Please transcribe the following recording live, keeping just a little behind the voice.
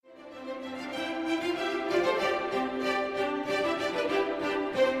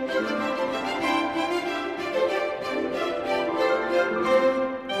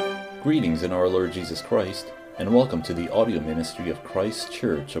Greetings in our Lord Jesus Christ, and welcome to the audio ministry of Christ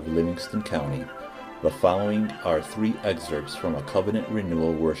Church of Livingston County. The following are 3 excerpts from a covenant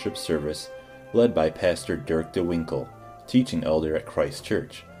renewal worship service led by Pastor Dirk DeWinkle, teaching elder at Christ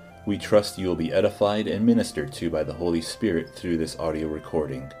Church. We trust you will be edified and ministered to by the Holy Spirit through this audio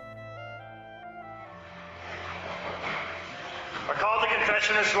recording. Our call to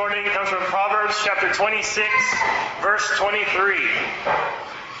confession this morning comes from Proverbs chapter 26, verse 23.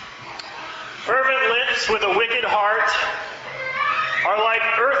 Fervent lips with a wicked heart are like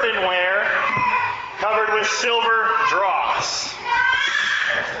earthenware covered with silver dross.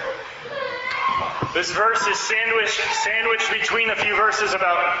 This verse is sandwiched between a few verses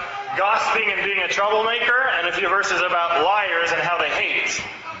about gossiping and being a troublemaker and a few verses about liars and how they hate.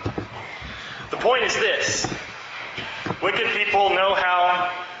 The point is this: wicked people know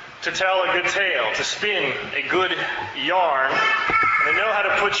how to tell a good tale, to spin a good yarn, and they know how to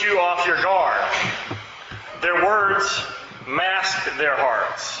put you off your guard. Their words mask their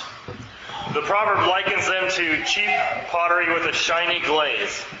hearts. The proverb likens them to cheap pottery with a shiny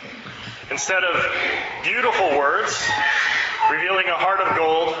glaze. Instead of beautiful words revealing a heart of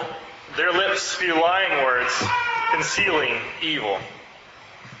gold, their lips spew lying words, concealing evil.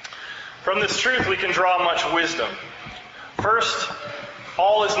 From this truth we can draw much wisdom. First,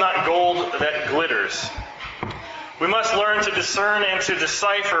 all is not gold that glitters. We must learn to discern and to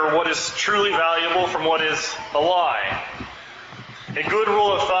decipher what is truly valuable from what is a lie. A good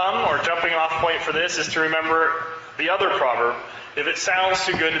rule of thumb, or jumping off point for this, is to remember the other proverb: if it sounds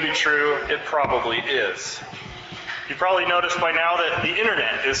too good to be true, it probably is. You probably noticed by now that the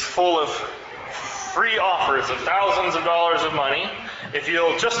internet is full of free offers of thousands of dollars of money if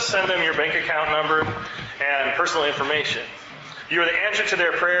you'll just send them your bank account number and personal information. You are the answer to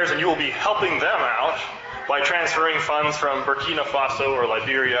their prayers, and you will be helping them out by transferring funds from Burkina Faso or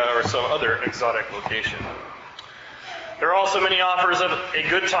Liberia or some other exotic location. There are also many offers of a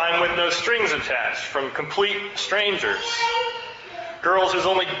good time with no strings attached from complete strangers. Girls whose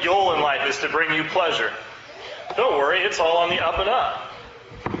only goal in life is to bring you pleasure. Don't worry, it's all on the up and up.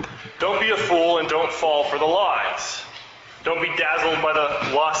 Don't be a fool and don't fall for the lies. Don't be dazzled by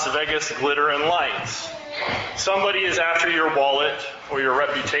the Las Vegas glitter and lights. Somebody is after your wallet or your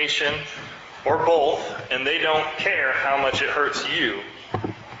reputation or both, and they don't care how much it hurts you.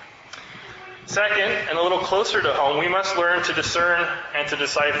 Second, and a little closer to home, we must learn to discern and to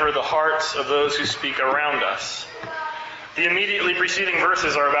decipher the hearts of those who speak around us. The immediately preceding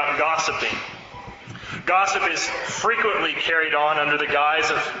verses are about gossiping. Gossip is frequently carried on under the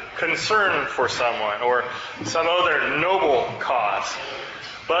guise of concern for someone or some other noble cause.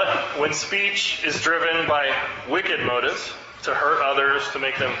 But when speech is driven by wicked motives, to hurt others, to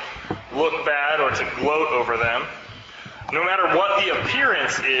make them look bad, or to gloat over them, no matter what the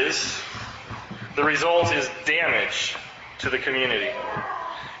appearance is, the result is damage to the community.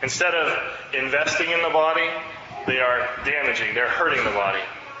 Instead of investing in the body, they are damaging, they're hurting the body.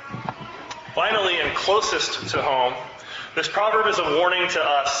 Finally, and closest to home, this proverb is a warning to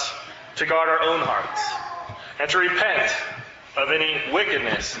us to guard our own hearts and to repent of any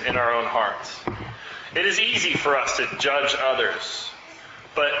wickedness in our own hearts. It is easy for us to judge others,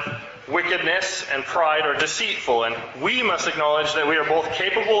 but wickedness and pride are deceitful, and we must acknowledge that we are both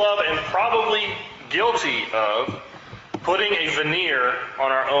capable of and probably guilty of putting a veneer on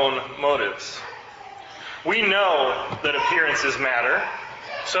our own motives. We know that appearances matter,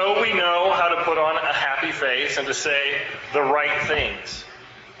 so we know how to put on a happy face and to say the right things.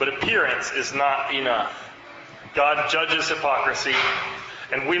 But appearance is not enough. God judges hypocrisy,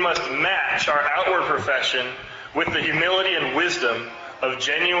 and we must match our outward profession with the humility and wisdom of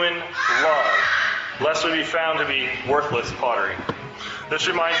genuine love, lest we be found to be worthless pottery. This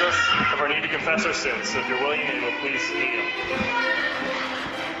reminds us of our need to confess our sins. So if you're willing, you will please kneel.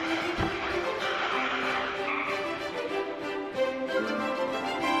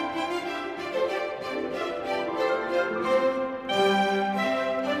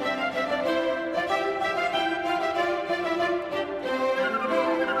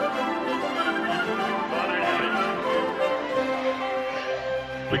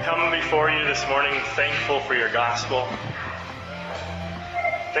 We come before you this morning thankful for your gospel.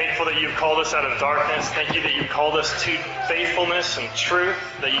 Thankful that you've called us out of darkness. Thank you that you've called us to faithfulness and truth,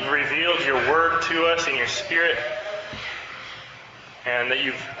 that you've revealed your word to us in your spirit, and that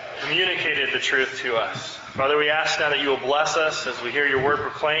you've communicated the truth to us. Father, we ask now that you will bless us as we hear your word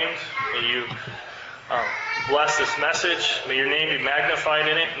proclaimed. May you bless this message. May your name be magnified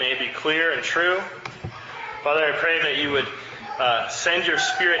in it. May it be clear and true. Father, I pray that you would send your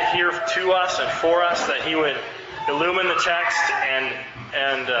Spirit here to us and for us, that he would illumine the text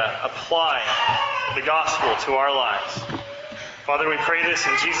and apply the gospel to our lives. Father, we pray this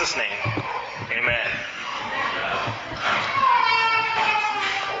in Jesus' name. Amen.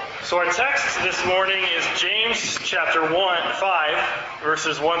 So our text this morning is James chapter 5,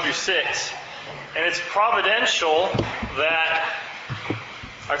 verses 1 through 6. And it's providential that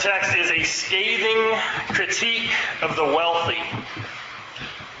our text is a scathing critique of the wealthy.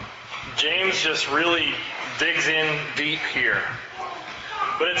 James just really digs in deep here.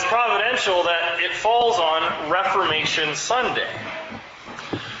 But it's providential that it falls on Reformation Sunday.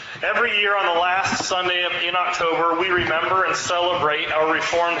 Every year on the last Sunday in October, we remember and celebrate our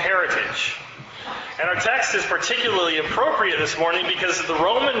Reformed heritage. And our text is particularly appropriate this morning because the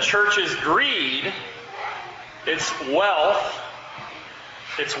Roman Church's greed, its wealth,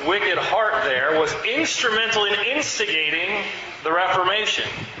 its wicked heart there, was instrumental in instigating the Reformation.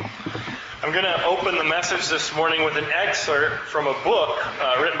 I'm going to open the message this morning with an excerpt from a book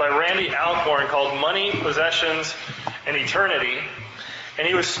written by Randy Alcorn called Money, Possessions, and Eternity. And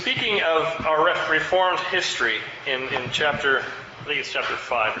he was speaking of our Reformed history in chapter, I think it's chapter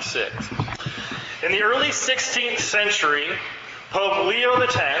 5 or 6. In the early 16th century, Pope Leo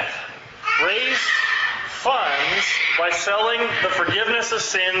X raised funds by selling the forgiveness of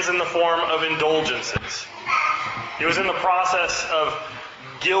sins in the form of indulgences. He was in the process of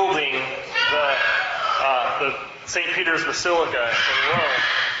gilding the St. Peter's Basilica in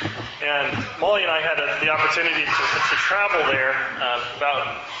Rome. And Molly and I had the opportunity to travel there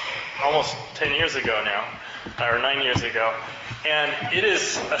about almost 10 years ago now, or 9 years ago. And it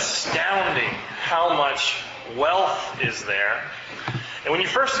is astounding how much wealth is there. And when you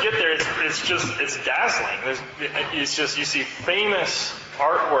first get there, it's dazzling. You see famous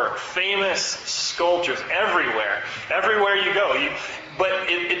artwork, famous sculptures everywhere. Everywhere you go.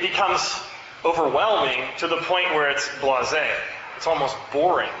 But it becomes overwhelming to the point where it's blasé. It's almost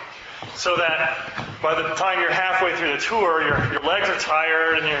boring. So that by the time you're halfway through the tour, your legs are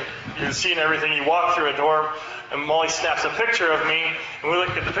tired and you're seeing everything. You walk through a door, and Molly snaps a picture of me, and we look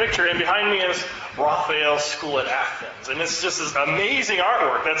at the picture, and behind me is Raphael's School at Athens. And it's just this amazing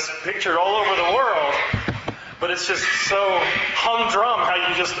artwork that's pictured all over the world. But it's just so humdrum how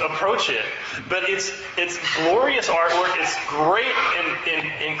you just approach it. But it's glorious artwork. It's great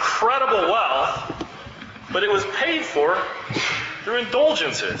and incredible wealth. But it was paid for through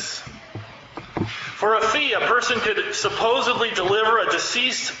indulgences. For a fee, a person could supposedly deliver a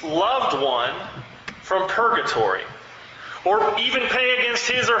deceased loved one from purgatory, or even pay against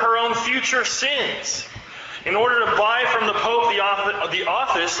his or her own future sins. In order to buy from the Pope the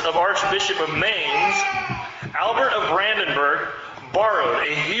office of Archbishop of Mainz, Albert of Brandenburg borrowed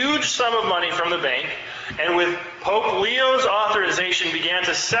a huge sum of money from the bank, and with Pope Leo's authorization began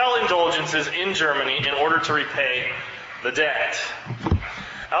to sell indulgences in Germany in order to repay the debt.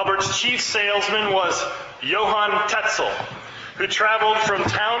 Albert's chief salesman was Johann Tetzel, who traveled from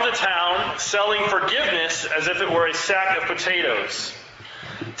town to town selling forgiveness as if it were a sack of potatoes.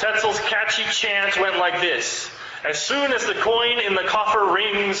 Tetzel's catchy chant went like this: "As soon as the coin in the coffer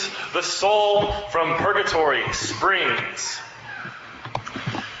rings, the soul from purgatory springs."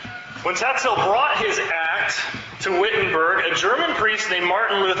 When Tetzel brought his act to Wittenberg, a German priest named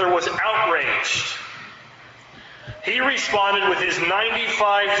Martin Luther was outraged. He responded with his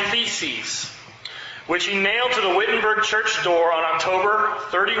 95 Theses, which he nailed to the Wittenberg church door on October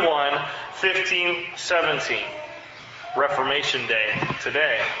 31, 1517, Reformation Day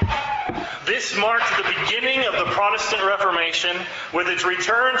today. This marked the beginning of the Protestant Reformation, with its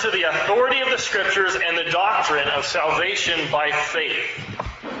return to the authority of the Scriptures and the doctrine of salvation by faith.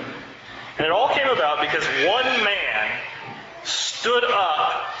 And it all came about because one man stood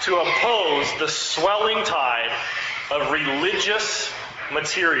up to oppose the swelling tide of religious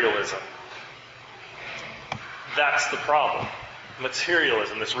materialism. That's the problem.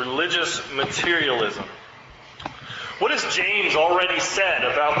 Materialism, this religious materialism. What has James already said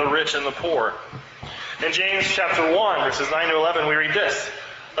about the rich and the poor? In James chapter 1, verses 9 to 11, we read this: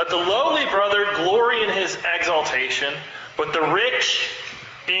 "Let the lowly brother glory in his exaltation, but the rich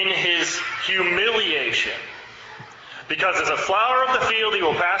in his humiliation. Because as a flower of the field he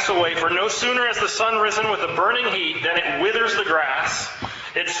will pass away, for no sooner has the sun risen with a burning heat than it withers the grass,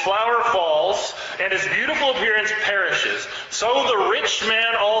 its flower falls, and its beautiful appearance perishes. So the rich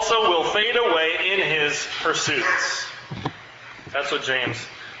man also will fade away in his pursuits." That's what James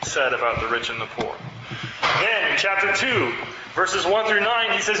said about the rich and the poor. Then in chapter 2, verses 1 through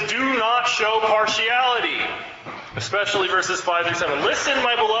 9, he says, "Do not show partiality," especially verses 5 through 7. "Listen,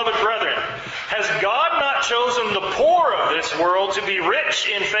 my beloved brethren, has God not chosen the poor of this world to be rich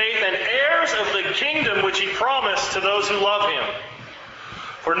in faith and heirs of the kingdom which he promised to those who love him.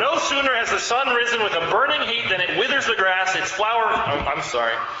 For no sooner has the sun risen with a burning heat than it withers the grass, its flower...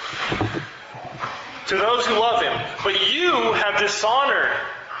 to those who love him. But you have dishonored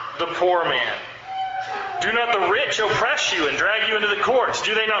the poor man. Do not the rich oppress you and drag you into the courts?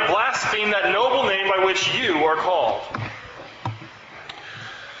 Do they not blaspheme that noble name by which you are called?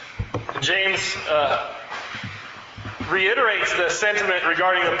 James reiterates the sentiment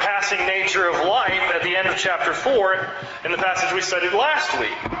regarding the passing nature of life at the end of chapter 4 in the passage we studied last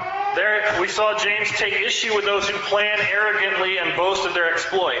week. There we saw James take issue with those who plan arrogantly and boast of their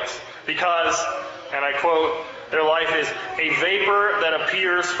exploits because, and I quote, their life is a vapor that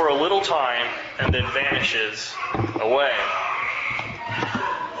appears for a little time and then vanishes away.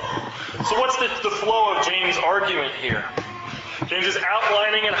 So what's the flow of James' argument here? James is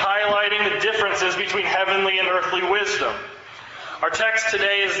outlining and highlighting the differences between heavenly and earthly wisdom. Our text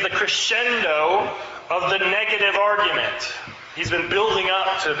today is the crescendo of the negative argument. He's been building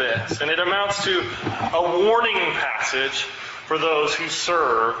up to this, and it amounts to a warning passage for those who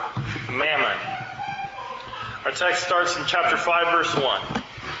serve mammon. Our text starts in chapter 5, verse 1.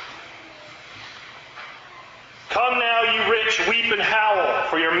 Come now, you rich, weep and howl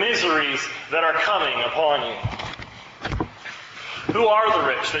for your miseries that are coming upon you. Who are the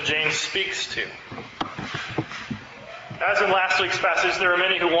rich that James speaks to? As in last week's passage, there are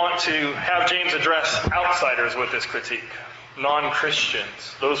many who want to have James address outsiders with this critique.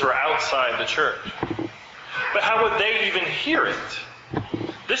 Non-Christians, those who are outside the church. But how would they even hear it?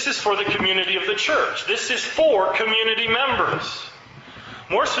 This is for the community of the church. This is for community members.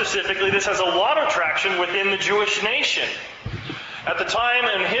 More specifically, this has a lot of traction within the Jewish nation. At the time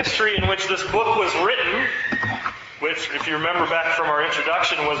and history in which this book was written, which, if you remember back from our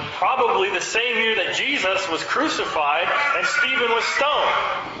introduction, was probably the same year that Jesus was crucified and Stephen was stoned.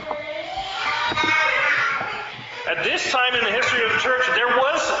 At this time in the history of the church, there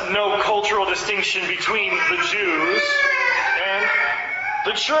was no cultural distinction between the Jews and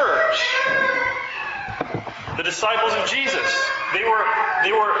the church. The disciples of Jesus, they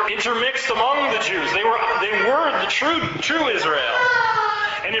were intermixed among the Jews. They were the true Israel.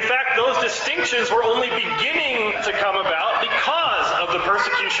 And in fact, those distinctions were only beginning to come about because of the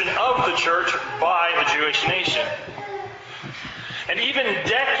persecution of the church by the Jewish nation. And even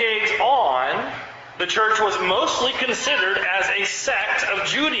decades on, the church was mostly considered as a sect of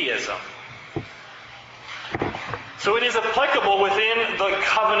Judaism. So it is applicable within the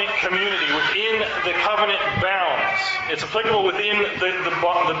covenant community, within the covenant bounds. It's applicable within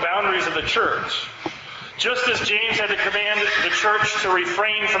the boundaries of the church. Just as James had to command the church to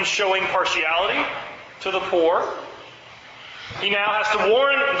refrain from showing partiality to the poor, he now has to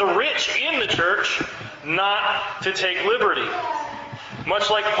warn the rich in the church not to take liberty.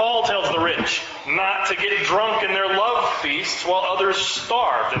 Much like Paul tells the rich not to get drunk in their love feasts while others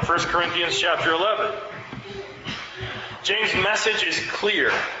starved in 1 Corinthians chapter 11. James' message is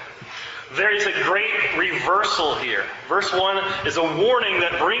clear. There is a great reversal here. Verse 1 is a warning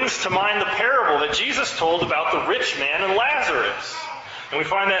that brings to mind the parable that Jesus told about the rich man and Lazarus. And we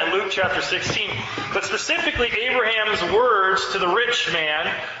find that in Luke chapter 16. But specifically, Abraham's words to the rich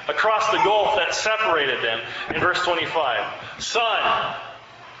man across the gulf that separated them in verse 25. Son,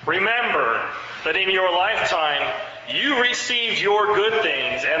 remember that in your lifetime you received your good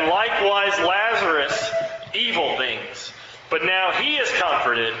things, and likewise Lazarus evil things. But now he is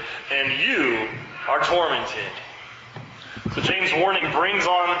comforted, and you are tormented. So James' warning brings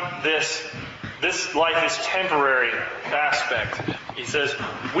on this life is temporary aspect. He says,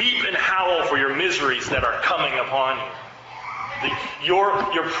 weep and howl for your miseries that are coming upon you.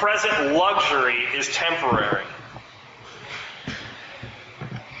 Your present luxury is temporary.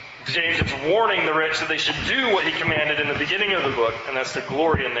 James is warning the rich that they should do what he commanded in the beginning of the book, and that's to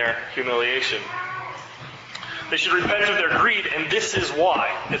glory in their humiliation. They should repent of their greed, and this is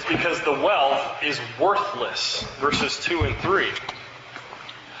why. It's because the wealth is worthless. Verses 2 and 3.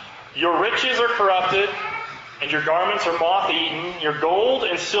 Your riches are corrupted, and your garments are moth-eaten. Your gold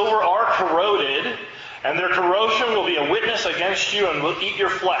and silver are corroded, and their corrosion will be a witness against you and will eat your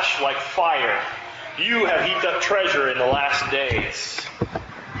flesh like fire. You have heaped up treasure in the last days.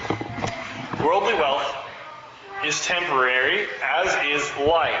 Worldly wealth is temporary, as is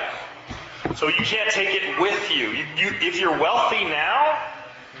life. So you can't take it with you. If you're wealthy now,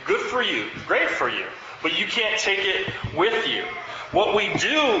 good for you, great for you. But you can't take it with you. What we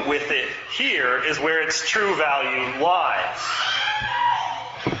do with it here is where its true value lies.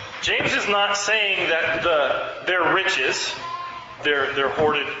 James is not saying that their riches, their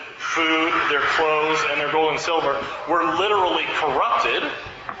hoarded food, their clothes, and their gold and silver were literally corrupted,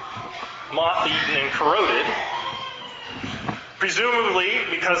 moth-eaten and corroded. Presumably,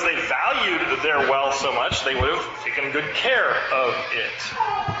 because they valued their wealth so much, they would have taken good care of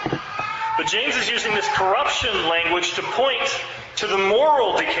it. But James is using this corruption language to point to the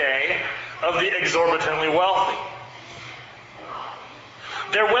moral decay of the exorbitantly wealthy.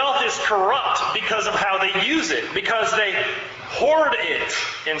 Their wealth is corrupt because of how they use it, because they hoard it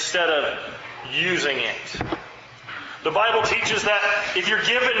instead of using it. The Bible teaches that if you're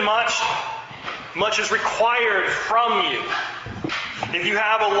given much, much is required from you. If you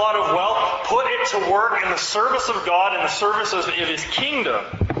have a lot of wealth, put it to work in the service of God, in the service of His kingdom.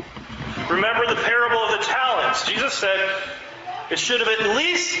 Remember the parable of the talents. Jesus said it should have at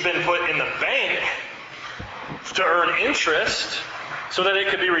least been put in the bank to earn interest so that it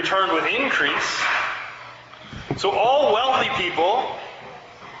could be returned with increase. So all wealthy people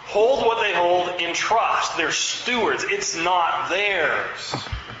hold what they hold in trust. They're stewards. It's not theirs.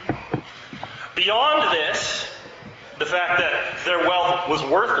 Beyond this, the fact that their wealth was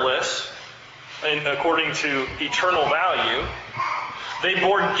worthless, and according to eternal value, they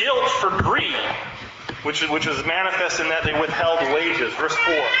bore guilt for greed, which was manifest in that they withheld wages. Verse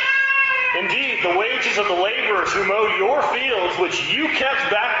 4. Indeed, the wages of the laborers who mowed your fields, which you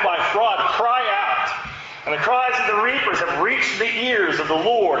kept back by fraud, cry out. And the cries of the reapers have reached the ears of the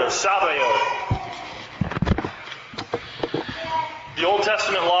Lord of Sabaoth. The Old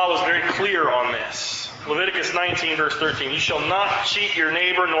Testament law was very clear on this. Leviticus 19, verse 13. You shall not cheat your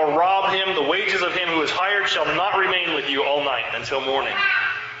neighbor nor rob him. The wages of him who is hired shall not remain with you all night until morning.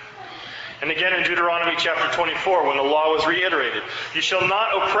 And again in Deuteronomy chapter 24, when the law was reiterated, you shall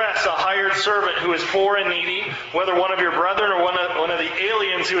not oppress a hired servant who is poor and needy, whether one of your brethren or one of the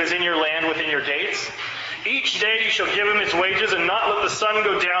aliens who is in your land within your gates. Each day you shall give him his wages, and not let the sun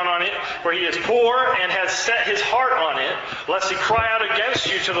go down on it, for he is poor and has set his heart on it, lest he cry out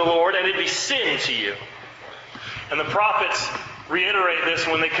against you to the Lord, and it be sin to you. And the prophets reiterate this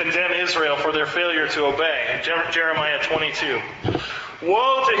when they condemn Israel for their failure to obey. Jeremiah 22.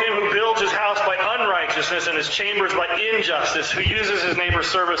 Woe to him who builds his house by unrighteousness and his chambers by injustice, who uses his neighbor's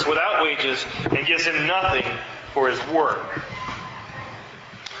service without wages and gives him nothing for his work.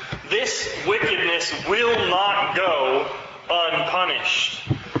 This wickedness will not go unpunished.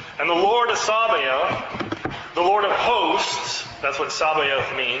 And the Lord of Sabaoth, the Lord of hosts, that's what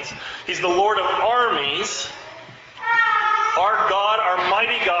Sabaoth means, He's the Lord of armies, our God, our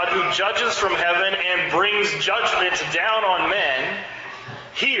mighty God, who judges from heaven and brings judgment down on men,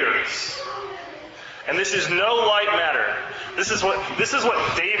 hears. And this is no light matter. This is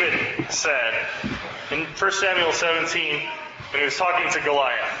what David said in 1 Samuel 17 when he was talking to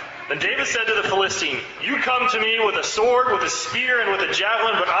Goliath. And David said to the Philistine, you come to me with a sword, with a spear, and with a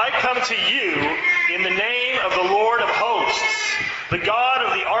javelin, but I come to you in the name of the Lord of hosts, the God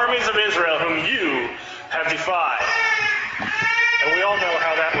of the armies of Israel, whom you have defied. And we all know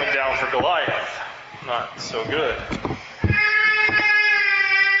how that went down for Goliath. Not so good.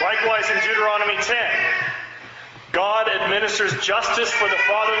 Likewise in Deuteronomy 10, God administers justice for the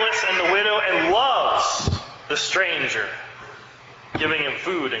fatherless and the widow and loves the stranger, giving him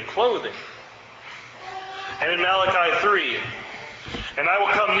food and clothing. And in Malachi 3, and I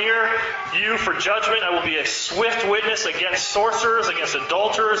will come near you for judgment. I will be a swift witness against sorcerers, against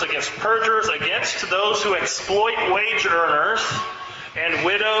adulterers, against perjurers, against those who exploit wage earners and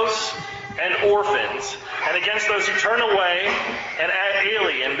widows and orphans, and against those who turn away and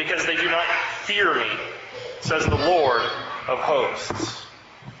alien because they do not fear me, says the Lord of hosts.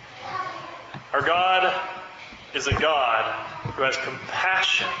 Our God is a God who has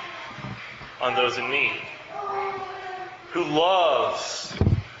compassion on those in need, who loves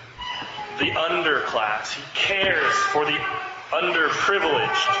the underclass. He cares for the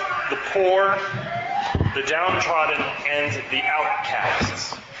underprivileged, the poor, the downtrodden, and the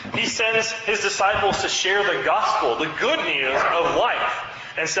outcasts. He sends his disciples to share the gospel, the good news of life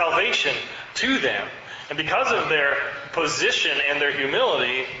and salvation to them. And because of their position and their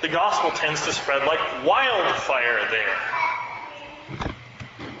humility, the gospel tends to spread like wildfire there.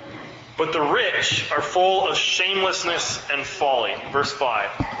 But the rich are full of shamelessness and folly. Verse 5.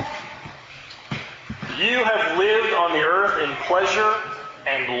 You have lived on the earth in pleasure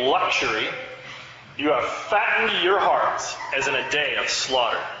and luxury. You have fattened your hearts as in a day of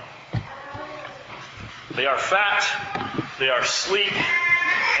slaughter. They are fat, they are sleek,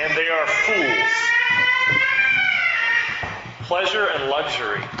 and they are fools. Pleasure and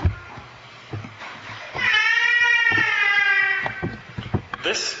luxury.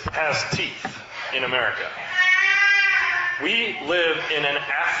 This has teeth in America. We live in an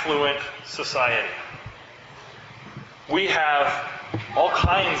affluent society. We have all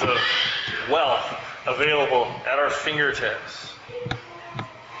kinds of wealth available at our fingertips.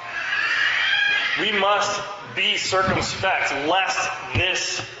 We must be circumspect lest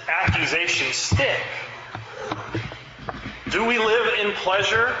this accusation stick. Do we live in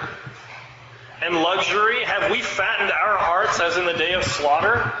pleasure and luxury? Have we fattened our hearts as in the day of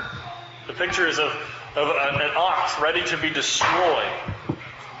slaughter? The picture is of an ox ready to be destroyed.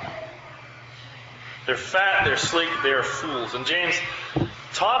 They're fat, they're sleek, they are fools. And James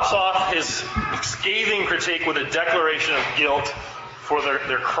tops off his scathing critique with a declaration of guilt for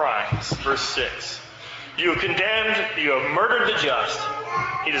their crimes. Verse 6. You have condemned, you have murdered the just.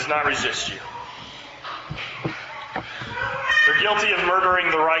 He does not resist you. They're guilty of murdering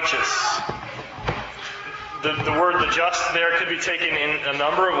the righteous. The word the just there could be taken in a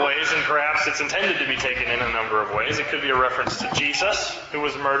number of ways, and perhaps it's intended to be taken in a number of ways. It could be a reference to Jesus, who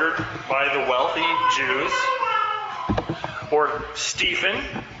was murdered by the wealthy Jews. Or Stephen.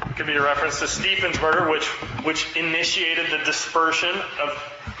 It could be a reference to Stephen's murder, which initiated the dispersion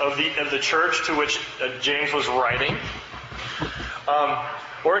of the church to which James was writing.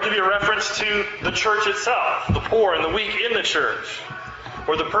 Or it could be a reference to the church itself, the poor and the weak in the church,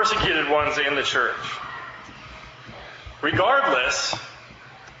 or the persecuted ones in the church. Regardless,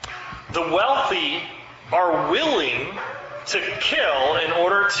 the wealthy are willing to kill in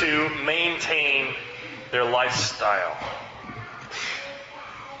order to maintain their lifestyle.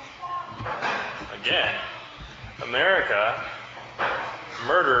 Again, America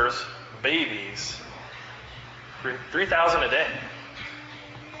murders babies 3,000 a day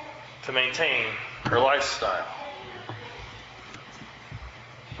to maintain her lifestyle.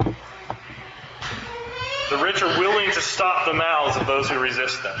 The rich are willing to stop the mouths of those who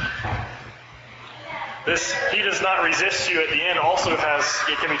resist them. This "he does not resist you" at the end also it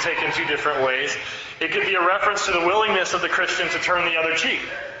can be taken two different ways. It could be a reference to the willingness of the Christian to turn the other cheek.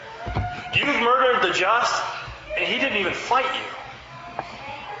 You've murdered the just, and he didn't even fight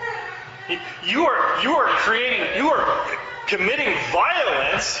you. You are committing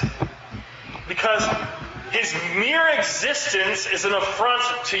violence because his mere existence is an affront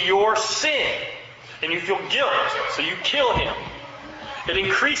to your sin. And you feel guilt, so you kill him. It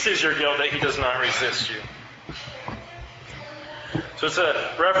increases your guilt that he does not resist you. So it's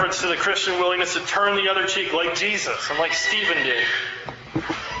a reference to the Christian willingness to turn the other cheek like Jesus and like Stephen did.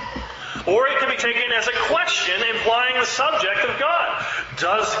 Or it can be taken as a question implying the subject of God.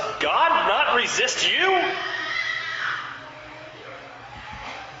 Does God not resist you?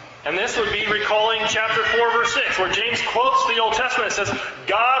 And this would be recalling chapter 4, verse 6, where James quotes the Old Testament. It says,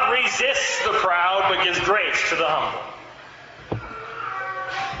 God resists the proud, but gives grace to the humble.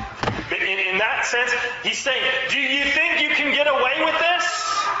 In that sense, he's saying, do you think you can get away with this?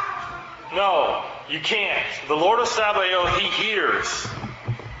 No, you can't. The Lord of Sabaoth, he hears.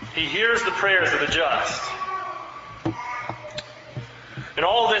 He hears the prayers of the just. In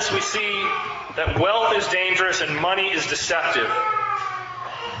all of this, we see that wealth is dangerous and money is deceptive.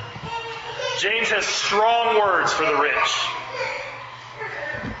 James has strong words for the rich.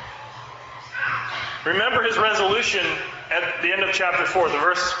 Remember his resolution at the end of chapter 4, the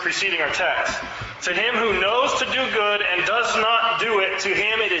verse preceding our text. To him who knows to do good and does not do it, to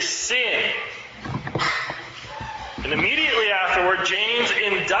him it is sin. And immediately afterward, James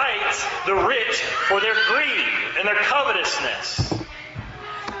indicts the rich for their greed and their covetousness.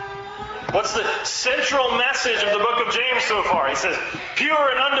 What's the central message of the book of James so far? He says,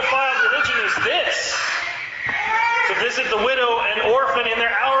 pure and undefiled religion is this: to visit the widow and orphan in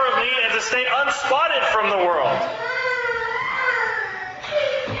their hour of need and to stay unspotted from the world.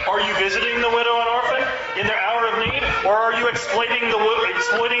 Are you visiting the widow and orphan in their hour of need? Or are you exploiting the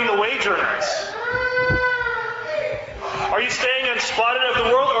wage earners? Are you staying unspotted of the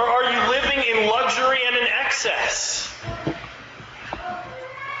world, or are you living in luxury and in excess?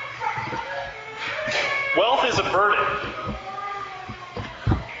 Wealth is a burden.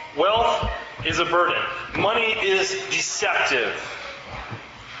 Wealth is a burden. Money is deceptive.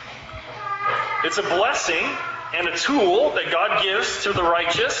 It's a blessing and a tool that God gives to the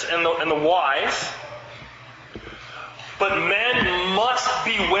righteous and the wise. But men must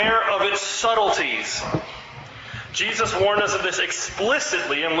beware of its subtleties. Jesus warned us of this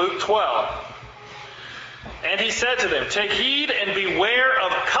explicitly in Luke 12. And he said to them, take heed and beware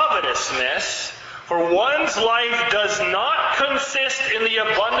of covetousness, for one's life does not consist in the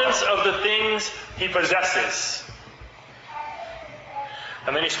abundance of the things he possesses.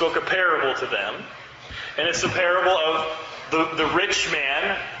 And then he spoke a parable to them. And it's the parable of the rich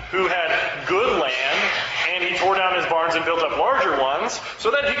man who had good land, and he tore down his barns and built up larger ones,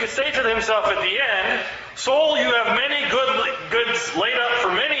 so that he could say to himself at the end, "Soul, you have many goods laid up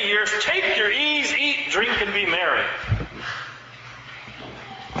for many years. Take your ease, eat, drink, and be merry."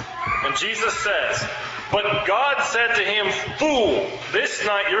 And Jesus says, "But God said to him, 'Fool, this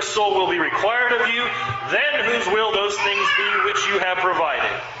night your soul will be required of you. Then whose will those things be which you have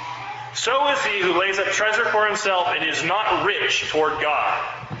provided? So is he who lays up treasure for himself and is not rich toward God.'"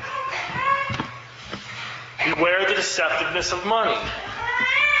 Beware the deceptiveness of money.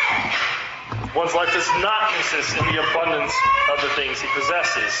 One's life does not consist in the abundance of the things he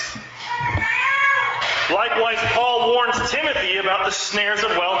possesses. Likewise, Paul warns Timothy about the snares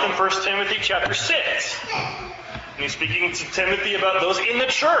of wealth in 1 Timothy chapter 6. And he's speaking to Timothy about those in the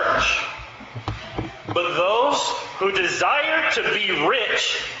church. "But those who desire to be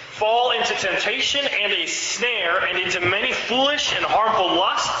rich fall into temptation and a snare, and into many foolish and harmful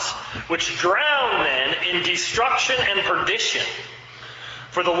lusts, which drown men in destruction and perdition.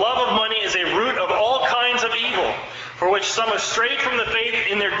 For the love of money is a root of all kinds of evil, for which some have strayed from the faith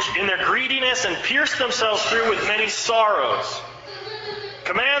in their greediness and pierced themselves through with many sorrows.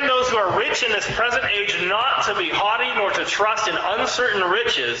 Command those who are rich in this present age not to be haughty, nor to trust in uncertain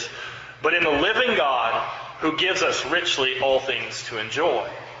riches, but in the living God, who gives us richly all things to enjoy."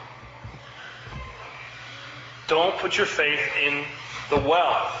 Don't put your faith in the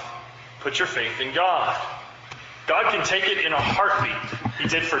wealth. Put your faith in God. God can take it in a heartbeat. He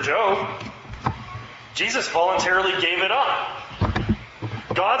did for Job. Jesus voluntarily gave it up.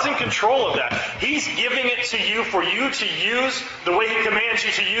 God's in control of that. He's giving it to you for you to use the way He commands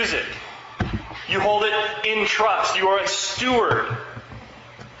you to use it. You hold it in trust. You are a steward.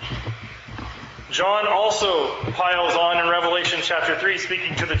 John also piles on in Revelation chapter 3,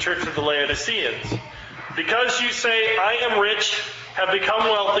 speaking to the church of the Laodiceans. "Because you say, 'I am rich, have become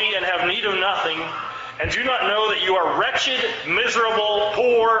wealthy, and have need of nothing,' and do not know that you are wretched, miserable,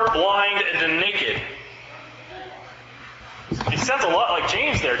 poor, blind, and naked." He sounds a lot like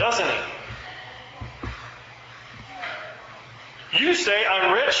James there, doesn't he? "You say,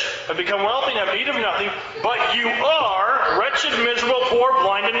 'I'm rich, have become wealthy, and have need of nothing,' but you are wretched, miserable, poor,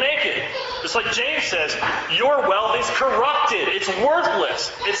 blind, and naked." Just like James says, your wealth is corrupted. It's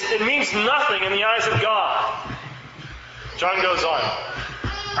worthless. It means nothing in the eyes of God. John goes on,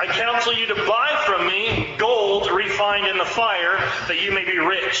 "I counsel you to buy from me gold refined in the fire, that you may be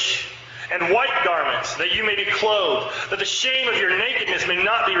rich, and white garments, that you may be clothed, that the shame of your nakedness may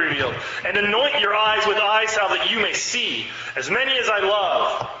not be revealed, and anoint your eyes with eye salve, that you may see. As many as I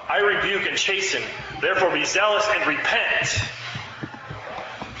love, I rebuke and chasten. Therefore be zealous and repent."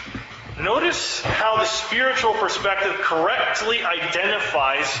 Notice how the spiritual perspective correctly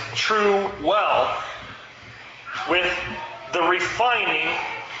identifies true wealth with the refining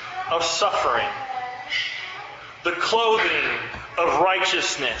of suffering, the clothing of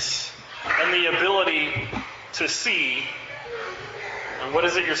righteousness, and the ability to see. And what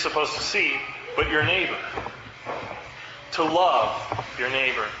is it you're supposed to see but your neighbor? To love your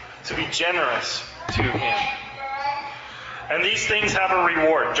neighbor, to be generous to him. "And these things have a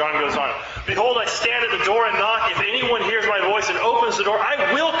reward." John goes on, "Behold, I stand at the door and knock. If anyone hears my voice and opens the door,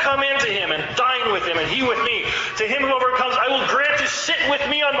 I will come into him and dine with him, and he with me. To him who overcomes, I will grant to sit with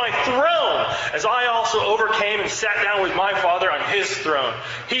me on my throne, as I also overcame and sat down with my Father on his throne.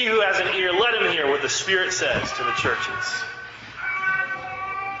 He who has an ear, let him hear what the Spirit says to the churches."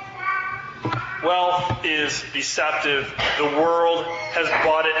 Wealth is deceptive. The world has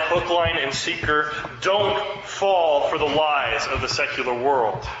bought it hook, line, and sinker. Don't fall for the lies of the secular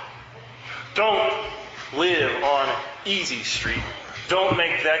world. Don't live on easy street. Don't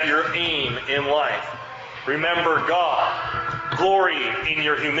make that your aim in life. Remember God. Glory in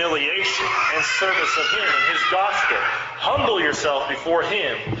your humiliation and service of Him and His gospel. Humble yourself before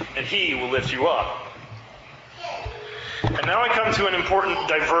Him, and He will lift you up. And now I come to an important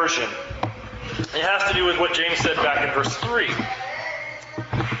diversion. It has to do with what James said back in verse 3.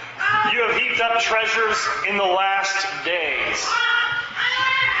 "You have heaped up treasures in the last days."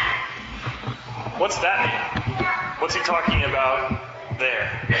 What's that mean? What's he talking about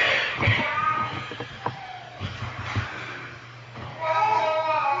there?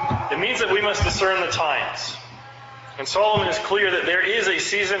 It means that we must discern the times. And Solomon is clear that there is a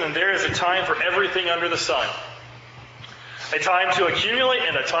season and there is a time for everything under the sun. A time to accumulate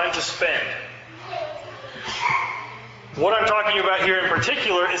and a time to spend. What I'm talking about here in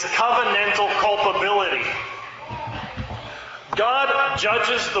particular is covenantal culpability. God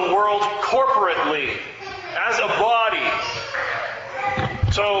judges the world corporately, as a body.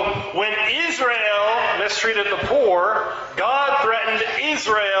 So when Israel mistreated the poor, God threatened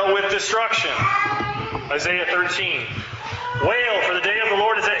Israel with destruction. Isaiah 13. Wail, for the day of the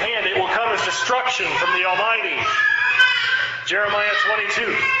Lord is at hand. It will come as destruction from the Almighty. Jeremiah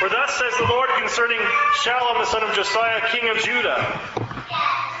 22. For thus says the Lord concerning Shallum the son of Josiah, king of Judah.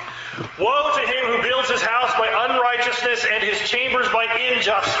 Woe to him who builds his house by unrighteousness and his chambers by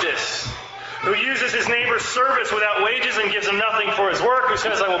injustice, who uses his neighbor's service without wages and gives him nothing for his work, who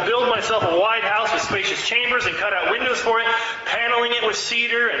says, I will build myself a wide house with spacious chambers and cut out windows for it, paneling it with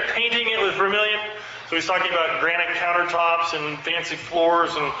cedar and painting it with vermilion. So he's talking about granite countertops and fancy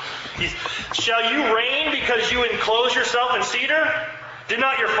floors. And shall you reign because you enclose yourself in cedar? Did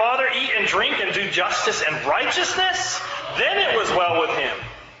not your father eat and drink and do justice and righteousness? Then it was well with him.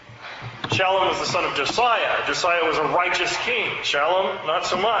 Shallum was the son of Josiah. Josiah was a righteous king. Shallum, not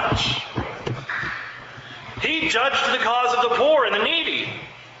so much. He judged the cause of the poor and the needy.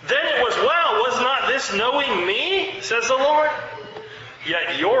 Then it was well. Was not this knowing me, says the Lord?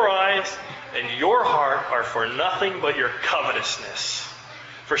 Yet your eyes and your heart are for nothing but your covetousness,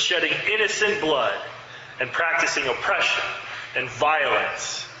 for shedding innocent blood and practicing oppression and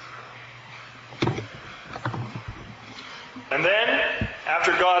violence. And then,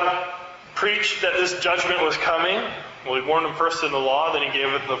 after God preached that this judgment was coming, well, he warned them first in the law, then he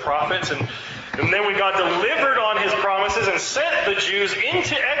gave it to the prophets, and then when God delivered on his promises and sent the Jews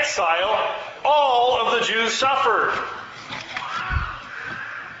into exile, all of the Jews suffered.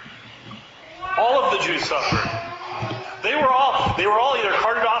 All of the Jews suffered. They were all either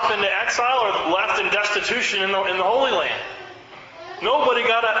carted off into exile or left in destitution in the Holy Land. Nobody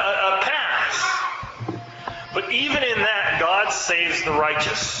got a pass. But even in that, God saves the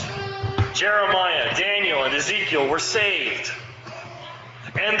righteous. Jeremiah, Daniel, and Ezekiel were saved.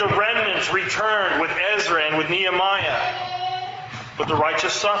 And the remnants returned with Ezra and with Nehemiah. But the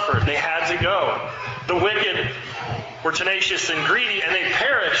righteous suffered. They had to go. The wicked were tenacious and greedy, and they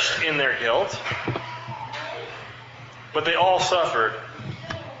perished in their guilt. But they all suffered.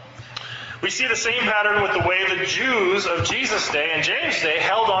 We see the same pattern with the way the Jews of Jesus' day and James' day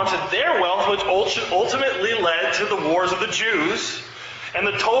held on to their wealth, which ultimately led to the wars of the Jews and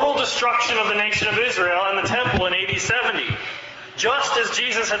the total destruction of the nation of Israel and the temple in AD 70, just as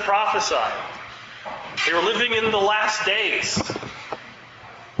Jesus had prophesied. They were living in the last days,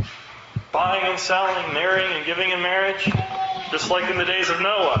 buying and selling, marrying and giving in marriage, just like in the days of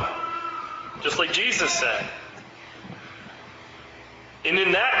Noah, just like Jesus said. And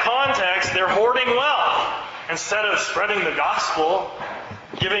in that context, they're hoarding wealth instead of spreading the gospel,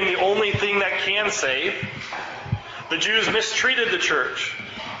 giving the only thing that can save. The Jews mistreated the church,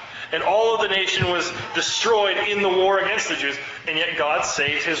 and all of the nation was destroyed in the war against the Jews, and yet God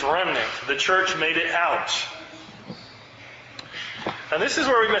saved his remnant. The church made it out. And this is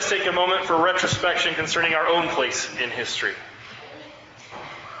where we must take a moment for retrospection concerning our own place in history.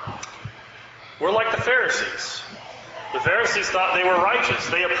 We're like the Pharisees. The Pharisees thought they were righteous.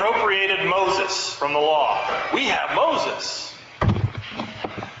 They appropriated Moses from the law. We have Moses.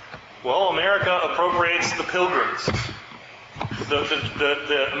 Well, America appropriates the Pilgrims,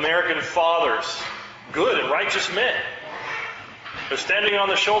 the American fathers, good and righteous men. They're standing on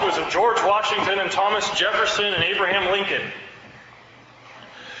the shoulders of George Washington and Thomas Jefferson and Abraham Lincoln.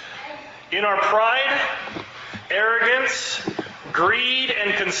 In our pride, arrogance, greed,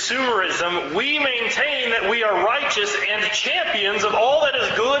 and consumerism, we maintain that we are righteous and champions of all that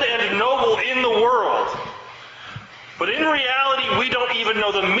is good and noble in the world. But in reality, we don't even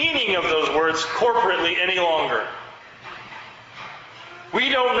know the meaning of those words corporately any longer. We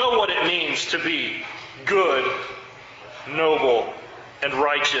don't know what it means to be good, noble, and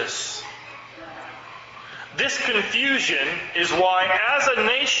righteous. This confusion is why, as a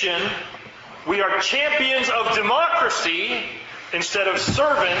nation, we are champions of democracy instead of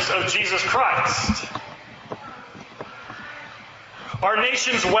servants of Jesus Christ. Our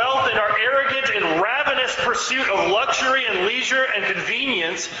nation's wealth and our arrogant and ravenous pursuit of luxury and leisure and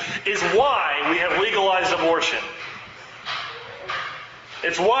convenience is why we have legalized abortion.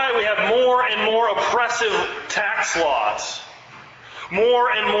 It's why we have more and more oppressive tax laws,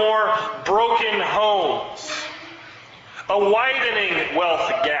 more and more broken homes, a widening wealth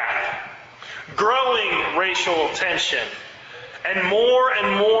gap, growing racial tension, and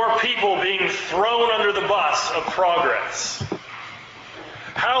more people being thrown under the bus of progress.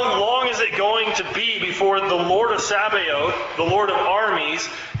 How long is it going to be before the Lord of Sabaoth, the Lord of armies,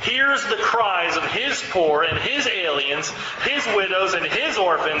 hears the cries of his poor and his aliens, his widows and his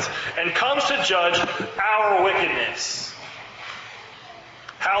orphans, and comes to judge our wickedness?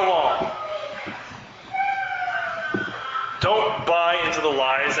 How long? Don't buy into the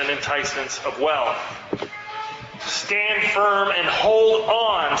lies and enticements of wealth. Stand firm and hold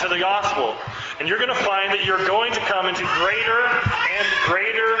on to the gospel. And you're going to find that you're going to come into greater and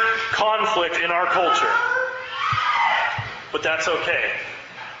greater conflict in our culture. But that's okay.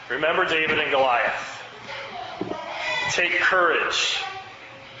 Remember David and Goliath. Take courage.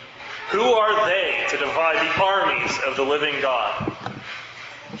 Who are they to divide the armies of the living God?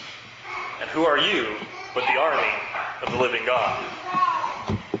 And who are you but the army of the living God?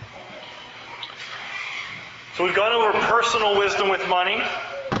 So we've gone over personal wisdom with money,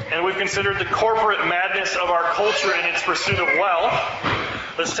 and we've considered the corporate madness of our culture in its pursuit of wealth.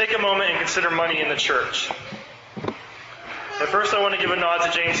 Let's take a moment and consider money in the church. And first I want to give a nod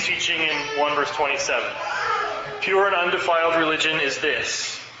to James' teaching in 1 verse 27. Pure and undefiled religion is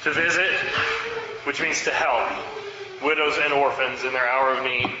this: to visit, which means to help, widows and orphans in their hour of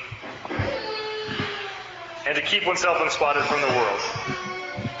need, and to keep oneself unspotted from the world.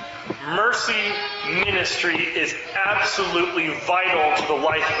 Mercy ministry is absolutely vital to the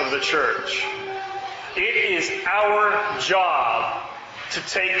life of the church. It is our job to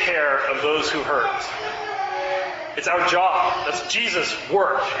take care of those who hurt. It's our job. That's Jesus'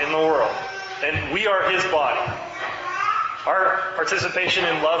 work in the world. And we are his body. Our participation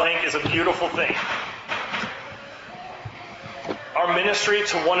in Love Inc. is a beautiful thing. Our ministry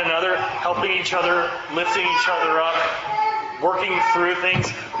to one another, helping each other, lifting each other up, working through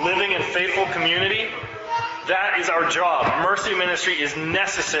things, living in faithful community, that is our job. Mercy ministry is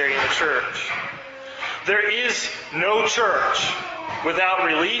necessary in the church. There is no church without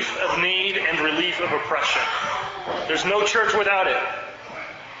relief of need and relief of oppression. There's no church without it.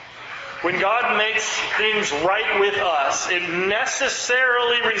 When God makes things right with us, it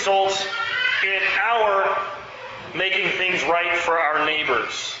necessarily results in our making things right for our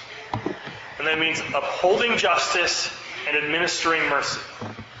neighbors. And that means upholding justice and administering mercy.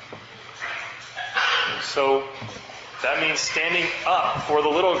 So that means standing up for the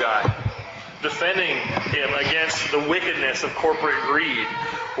little guy, defending him against the wickedness of corporate greed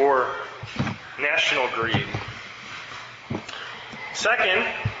or national greed. Second,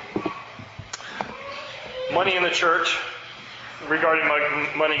 money in the church, regarding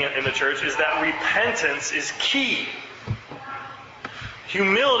money in the church, is that repentance is key.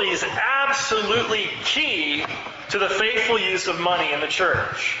 Humility is absolutely key to the faithful use of money in the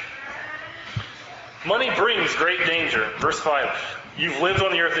church. Money brings great danger. Verse 5, you've lived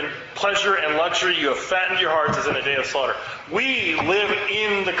on the earth in pleasure and luxury. You have fattened your hearts as in a day of slaughter. We live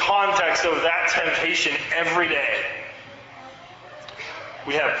in the context of that temptation every day.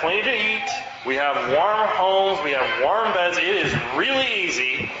 We have plenty to eat. We have warm homes. We have warm beds. It is really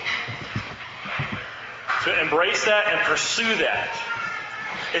easy to embrace that and pursue that.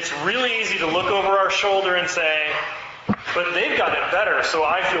 It's really easy to look over our shoulder and say, but they've got it better, so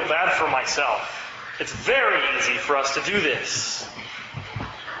I feel bad for myself. It's very easy for us to do this.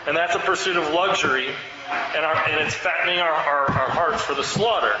 And that's a pursuit of luxury, and it's fattening our hearts for the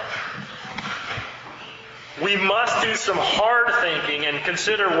slaughter. We must do some hard thinking and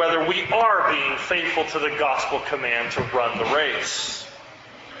consider whether we are being faithful to the gospel command to run the race.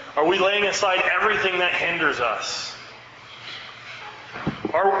 Are we laying aside everything that hinders us?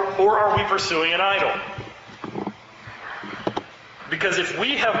 Or are we pursuing an idol? Because if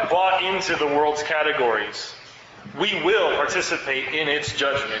we have bought into the world's categories, we will participate in its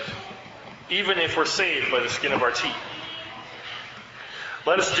judgment, even if we're saved by the skin of our teeth.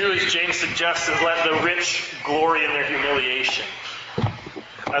 Let us do as James suggests and let the rich glory in their humiliation.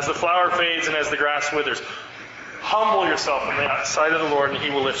 As the flower fades and as the grass withers, humble yourself in the sight of the Lord and he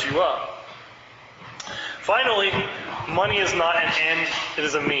will lift you up. Finally, money is not an end, it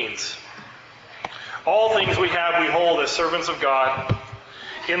is a means. All things we have we hold as servants of God.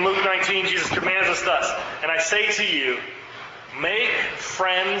 In Luke 19, Jesus commands us thus, and I say to you, make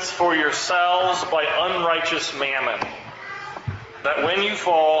friends for yourselves by unrighteous mammon, that when you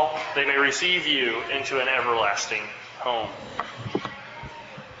fall, they may receive you into an everlasting home.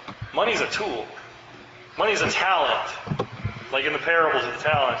 Money's a tool. Money's a talent, like in the parables of the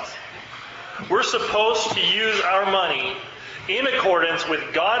talents. We're supposed to use our money in accordance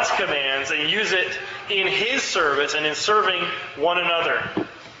with God's commands and use it in his service and in serving one another.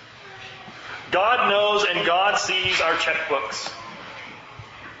 God knows and God sees our checkbooks.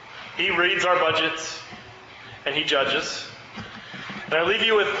 He reads our budgets and he judges. And I leave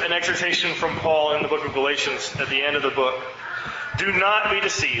you with an exhortation from Paul in the book of Galatians at the end of the book. Do not be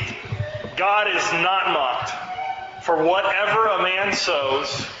deceived. God is not mocked. For whatever a man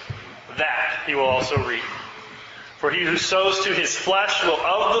sows, that he will also reap. For he who sows to his flesh will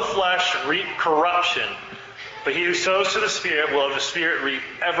of the flesh reap corruption. But he who sows to the Spirit will of the Spirit reap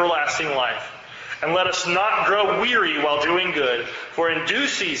everlasting life. And let us not grow weary while doing good, for in due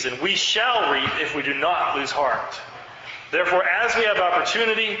season we shall reap if we do not lose heart. Therefore, as we have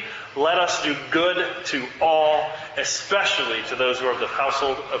opportunity, let us do good to all, especially to those who are of the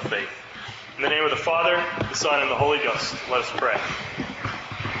household of faith. In the name of the Father, the Son, and the Holy Ghost, let us pray.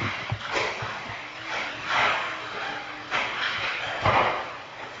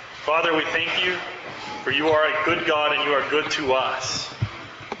 Father, we thank you, for you are a good God and you are good to us.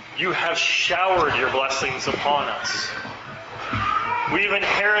 You have showered your blessings upon us. We've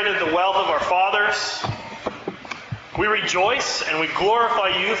inherited the wealth of our fathers. We rejoice and we glorify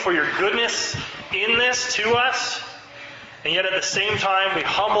you for your goodness in this to us. And yet at the same time, we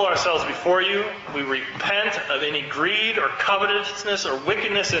humble ourselves before you. We repent of any greed or covetousness or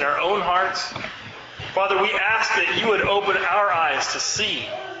wickedness in our own hearts. Father, we ask that you would open our eyes to see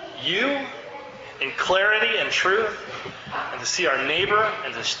you in clarity and truth, and to see our neighbor,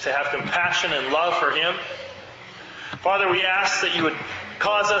 and to have compassion and love for him. Father, we ask that you would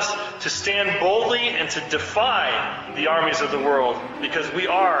cause us to stand boldly and to defy the armies of the world, because we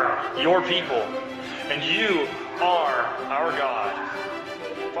are your people, and you are our God.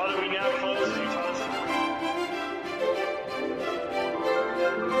 Father, we now close as you taught us to pray.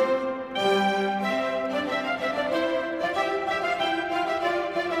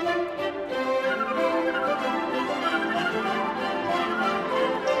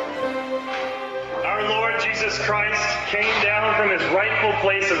 Jesus Christ came down from his rightful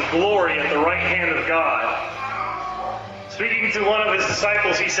place of glory at the right hand of God. Speaking to one of his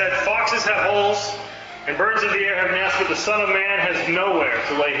disciples, he said, "Foxes have holes, and birds of the air have nests, but the Son of Man has nowhere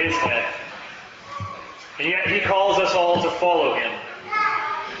to lay his head." And yet he calls us all to follow him.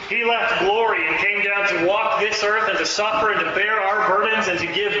 He left glory and came down to walk this earth and to suffer and to bear our burdens and to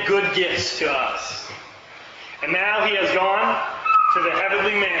give good gifts to us. And now he has gone to the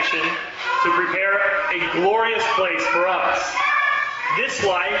heavenly mansion to prepare a glorious place for us. This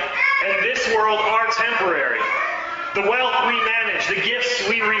life and this world are temporary. The wealth we manage, the gifts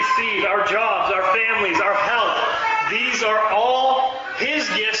we receive, our jobs, our families, our health, these are all his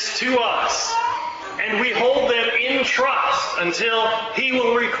gifts to us. And we hold them in trust until he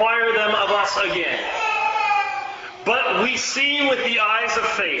will require them of us again. But we see with the eyes of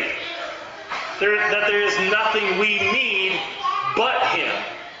faith that there is nothing we need but him.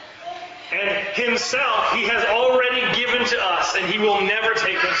 And himself he has already given to us, and he will never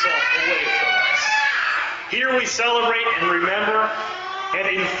take himself away from us. Here we celebrate and remember, and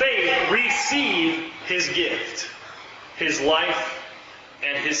in faith receive his gift, his life,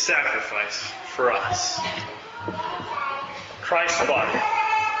 and his sacrifice for us. Christ's body,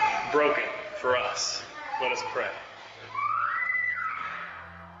 broken for us. Let us pray.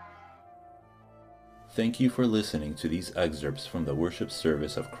 Thank you for listening to these excerpts from the worship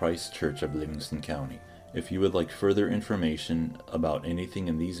service of Christ Church of Livingston County. If you would like further information about anything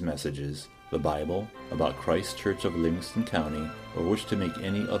in these messages, the Bible, about Christ Church of Livingston County, or wish to make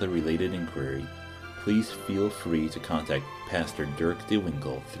any other related inquiry, please feel free to contact Pastor Dirk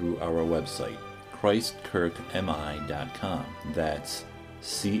DeWinkle through our website, ChristKirkMI.com. That's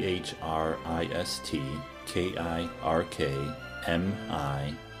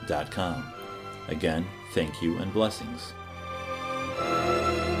ChristKirkMI.com. Again, thank you and blessings.